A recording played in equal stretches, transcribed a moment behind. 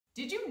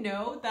Did you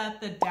know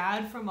that the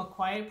dad from A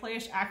Quiet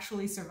Place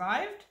actually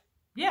survived?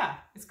 Yeah,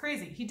 it's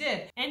crazy. He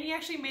did. And he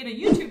actually made a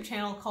YouTube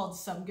channel called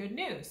Some Good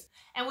News.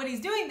 And what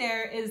he's doing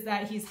there is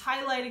that he's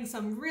highlighting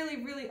some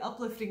really, really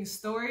uplifting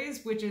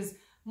stories, which is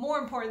more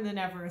important than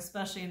ever,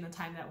 especially in the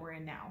time that we're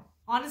in now.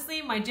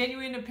 Honestly, my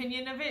genuine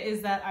opinion of it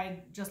is that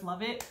I just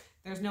love it.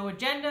 There's no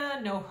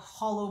agenda, no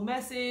hollow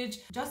message,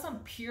 just some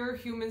pure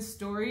human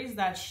stories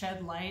that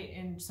shed light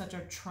in such a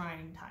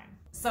trying time.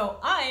 So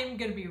I'm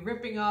gonna be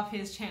ripping off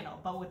his channel,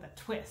 but with a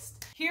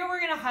twist. Here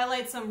we're gonna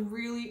highlight some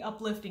really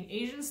uplifting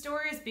Asian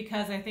stories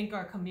because I think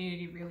our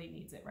community really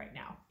needs it right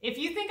now. If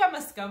you think I'm a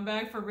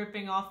scumbag for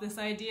ripping off this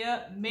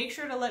idea, make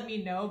sure to let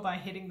me know by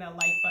hitting the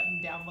like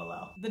button down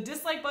below. The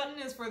dislike button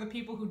is for the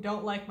people who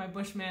don't like my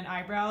Bushman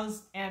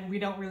eyebrows, and we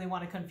don't really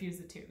want to confuse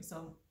the two,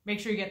 so make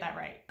sure you get that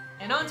right.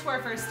 And on to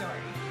our first story.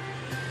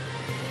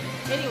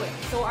 Anyway,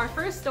 so our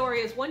first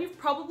story is one you've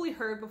probably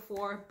heard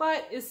before,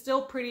 but is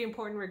still pretty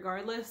important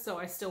regardless, so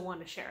I still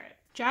want to share it.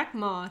 Jack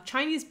Ma,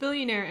 Chinese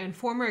billionaire and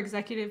former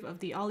executive of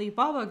the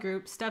Alibaba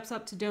Group, steps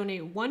up to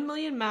donate 1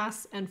 million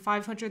masks and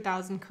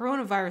 500,000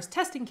 coronavirus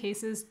testing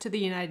cases to the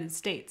United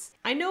States.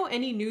 I know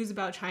any news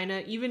about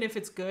China, even if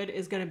it's good,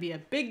 is going to be a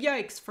big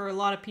yikes for a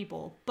lot of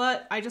people,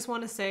 but I just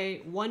want to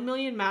say 1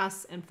 million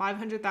masks and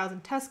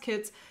 500,000 test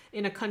kits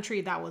in a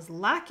country that was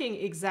lacking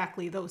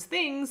exactly those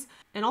things,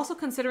 and also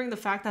considering the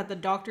fact that the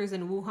doctors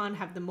in Wuhan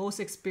have the most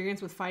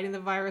experience with fighting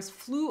the virus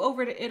flew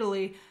over to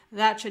Italy,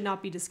 that should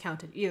not be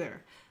discounted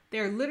either. They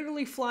are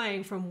literally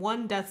flying from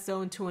one death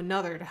zone to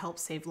another to help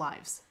save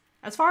lives.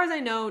 As far as I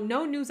know,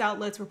 no news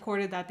outlets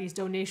reported that these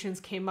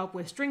donations came up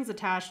with strings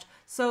attached,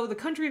 so the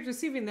countries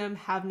receiving them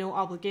have no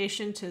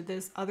obligation to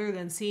this other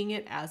than seeing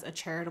it as a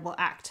charitable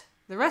act.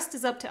 The rest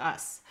is up to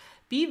us.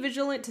 Be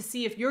vigilant to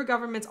see if your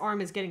government's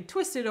arm is getting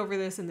twisted over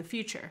this in the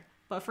future.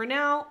 But for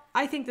now,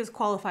 I think this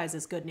qualifies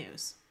as good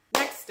news.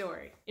 Next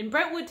story. In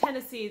Brentwood,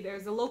 Tennessee,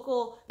 there's a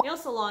local nail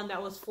salon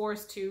that was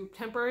forced to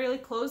temporarily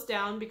close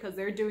down because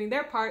they're doing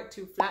their part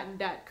to flatten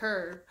that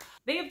curve.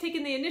 They have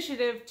taken the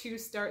initiative to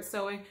start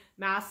sewing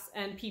masks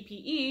and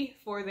PPE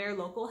for their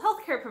local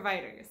healthcare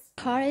providers.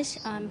 College,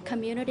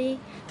 community,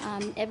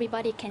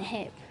 everybody can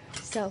help.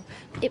 So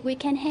if we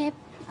can help,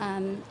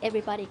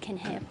 everybody can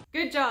help.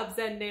 Good job,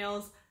 Zen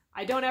Nails.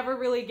 I don't ever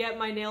really get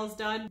my nails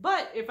done,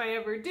 but if I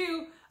ever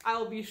do, I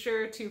will be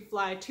sure to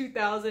fly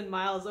 2,000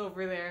 miles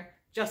over there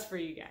just for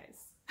you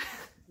guys.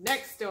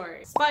 Next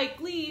story.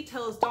 Spike Lee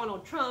tells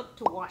Donald Trump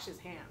to wash his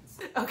hands.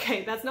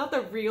 Okay, that's not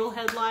the real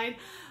headline,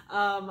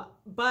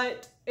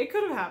 but it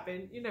could have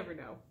happened. You never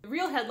know. The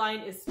real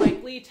headline is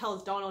Spike Lee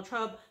tells Donald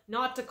Trump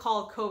not to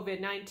call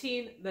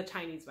COVID-19 the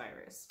Chinese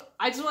virus.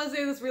 I just want to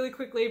say this really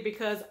quickly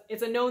because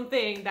it's a known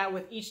thing that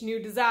with each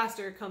new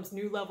disaster comes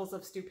new levels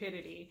of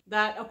stupidity.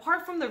 That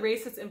apart from the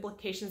racist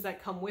implications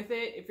that come with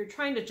it, if you're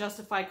trying to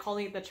justify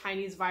calling it the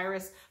Chinese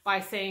virus by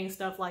saying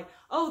stuff like,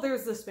 oh,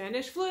 there's the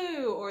Spanish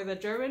flu or the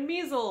German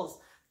measles,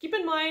 keep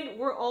in mind,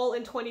 we're all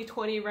in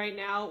 2020 right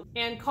now,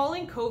 and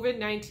calling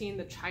COVID-19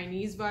 the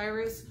Chinese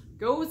virus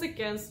goes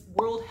against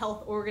World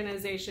Health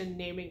Organization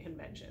naming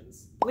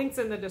conventions. Links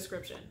in the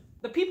description.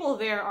 The people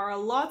there are a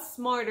lot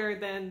smarter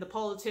than the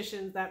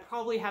politicians that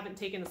probably haven't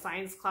taken a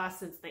science class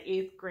since the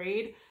 8th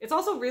grade. It's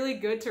also really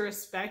good to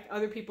respect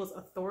other people's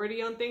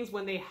authority on things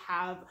when they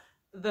have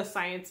the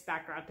science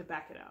background to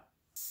back it up.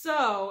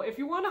 So, if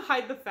you want to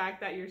hide the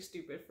fact that you're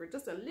stupid for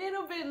just a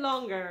little bit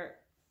longer,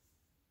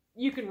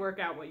 you can work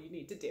out what you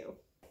need to do.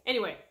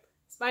 Anyway,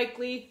 Spike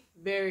Lee,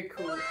 very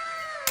cool.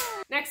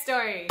 Next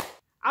story.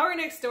 Our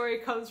next story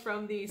comes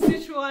from the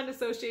Sichuan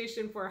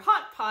Association for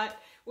HOTPOT,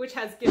 which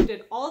has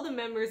gifted all the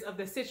members of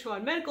the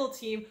Sichuan Medical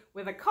Team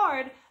with a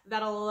card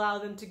that'll allow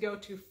them to go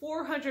to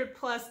 400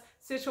 plus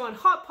Sichuan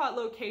HOTPOT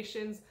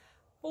locations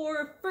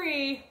for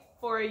free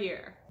for a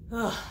year.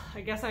 Ugh,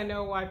 I guess I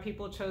know why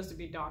people chose to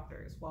be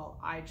doctors, while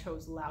I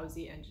chose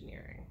lousy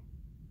engineering.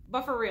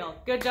 But for real,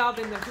 good job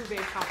in the Hubei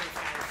Province,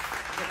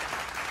 guys. Good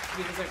job.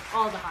 You deserve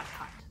all the hot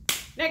pot.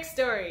 Next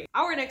story.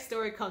 Our next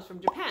story comes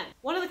from Japan,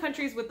 one of the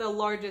countries with the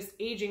largest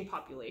aging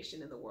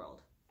population in the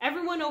world.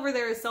 Everyone over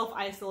there is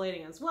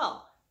self-isolating as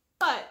well,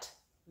 but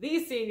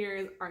these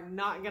seniors are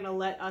not gonna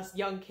let us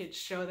young kids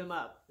show them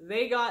up.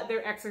 They got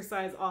their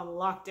exercise on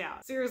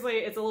lockdown. Seriously,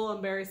 it's a little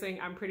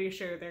embarrassing. I'm pretty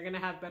sure they're gonna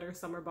have better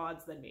summer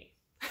bods than me.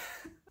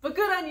 But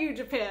good on you,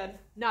 Japan.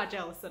 Not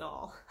jealous at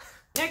all.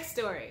 Next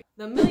story.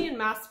 The Million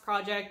Masks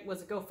Project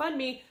was a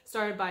GoFundMe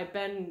started by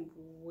Ben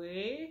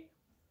Wei,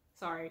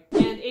 and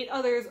 8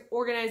 others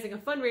organizing a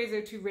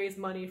fundraiser to raise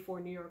money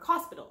for New York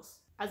hospitals.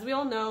 As we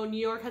all know, New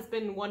York has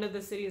been one of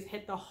the cities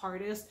hit the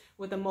hardest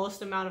with the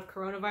most amount of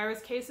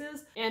coronavirus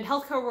cases, and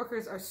healthcare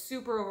workers are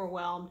super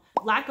overwhelmed.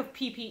 Lack of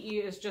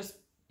PPE is just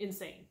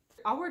insane.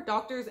 Our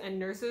doctors and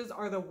nurses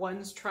are the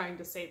ones trying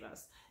to save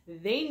us.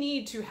 They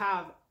need to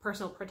have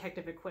personal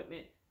protective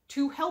equipment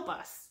to help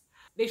us.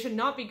 They should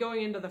not be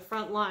going into the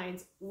front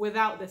lines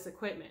without this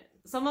equipment.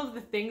 Some of the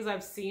things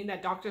I've seen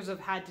that doctors have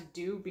had to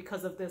do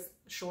because of this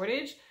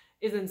shortage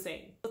is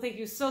insane. So thank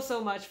you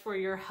so much for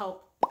your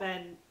help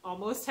then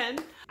almost 10.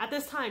 At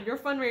this time, your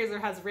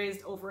fundraiser has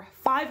raised over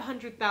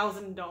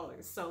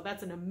 $500,000, so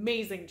that's an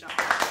amazing job.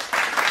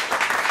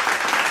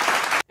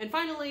 And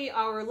finally,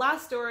 our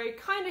last story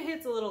kind of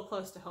hits a little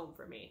close to home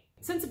for me.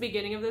 Since the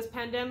beginning of this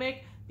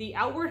pandemic, the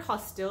outward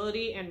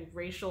hostility and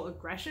racial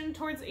aggression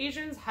towards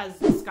Asians has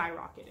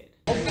skyrocketed.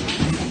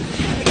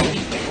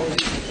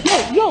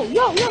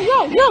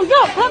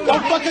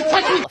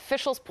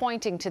 Officials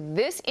pointing to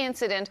this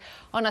incident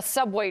on a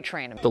subway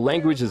train. The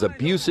language is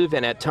abusive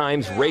and at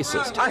times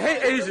racist. I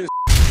hate Asians.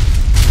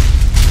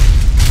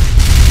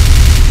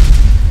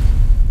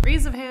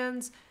 Raise of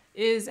hands,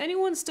 is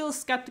anyone still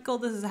skeptical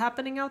this is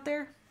happening out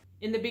there?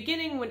 In the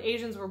beginning, when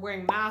Asians were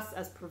wearing masks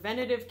as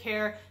preventative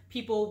care,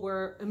 people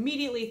were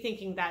immediately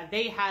thinking that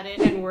they had it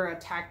and were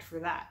attacked for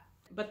that.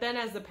 But then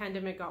as the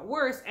pandemic got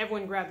worse,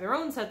 everyone grabbed their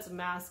own sets of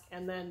masks,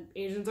 and then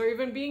Asians are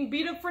even being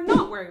beat up for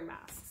not wearing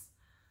masks.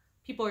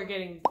 People are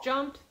getting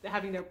jumped, they're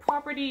having their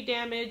property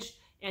damaged,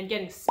 and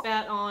getting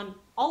spat on,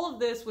 all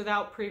of this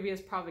without previous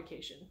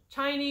provocation.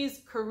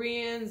 Chinese,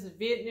 Koreans,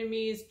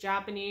 Vietnamese,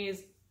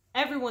 Japanese,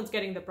 everyone's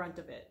getting the brunt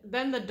of it.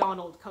 Then the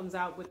Donald comes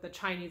out with the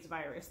Chinese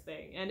virus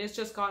thing, and it's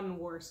just gotten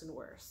worse and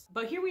worse.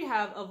 But here we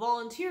have a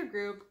volunteer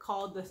group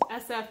called the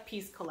SF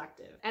Peace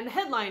Collective. And the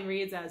headline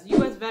reads as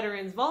US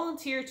veterans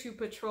volunteer to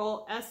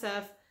patrol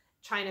SF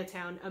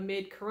Chinatown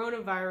amid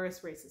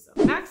coronavirus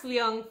racism. Max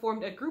Leung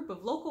formed a group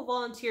of local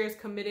volunteers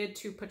committed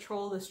to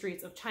patrol the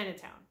streets of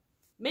Chinatown.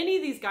 Many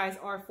of these guys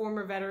are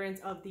former veterans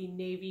of the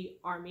Navy,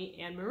 Army,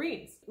 and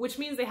Marines, which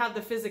means they have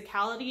the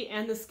physicality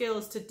and the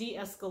skills to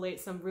de-escalate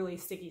some really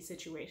sticky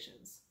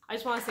situations. I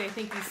just want to say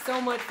thank you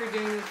so much for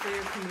doing this for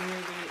your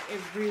community.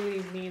 It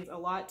really means a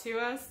lot to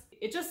us.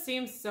 It just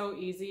seems so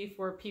easy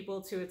for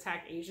people to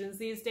attack Asians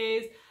these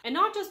days, and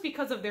not just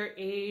because of their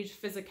age,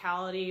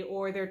 physicality,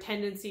 or their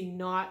tendency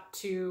not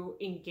to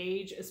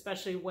engage,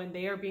 especially when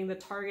they are being the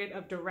target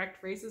of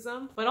direct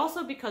racism, but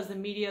also because the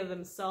media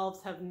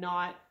themselves have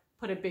not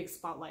put a big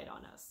spotlight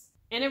on us.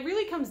 And it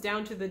really comes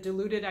down to the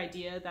deluded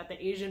idea that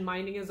the Asian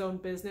minding his own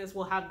business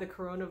will have the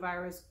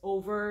coronavirus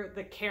over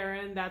the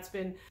Karen that's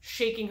been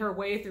shaking her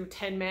way through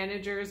 10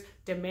 managers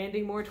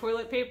demanding more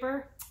toilet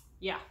paper.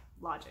 Yeah,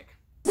 logic.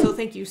 So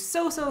thank you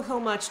so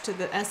much to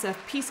the SF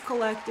Peace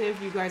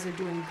Collective. You guys are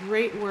doing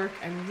great work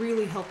and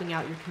really helping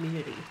out your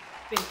community.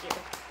 Thank you.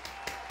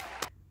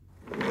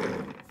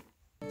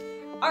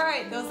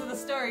 Alright, those are the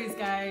stories,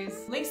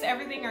 guys. Links to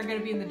everything are going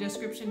to be in the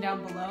description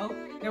down below.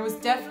 There was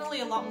definitely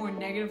a lot more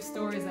negative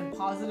stories than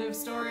positive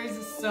stories,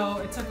 so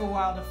it took a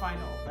while to find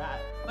all of that.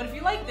 But if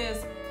you like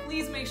this,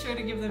 please make sure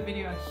to give the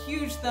video a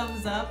huge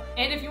thumbs up.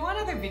 And if you want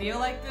another video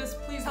like this,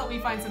 please help me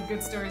find some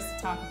good stories to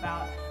talk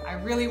about. I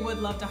really would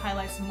love to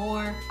highlight some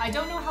more. I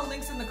don't know how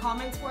links in the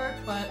comments work,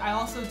 but I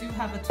also do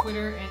have a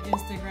Twitter and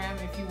Instagram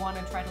if you want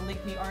to try to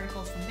link me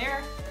articles from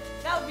there.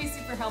 That would be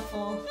super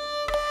helpful.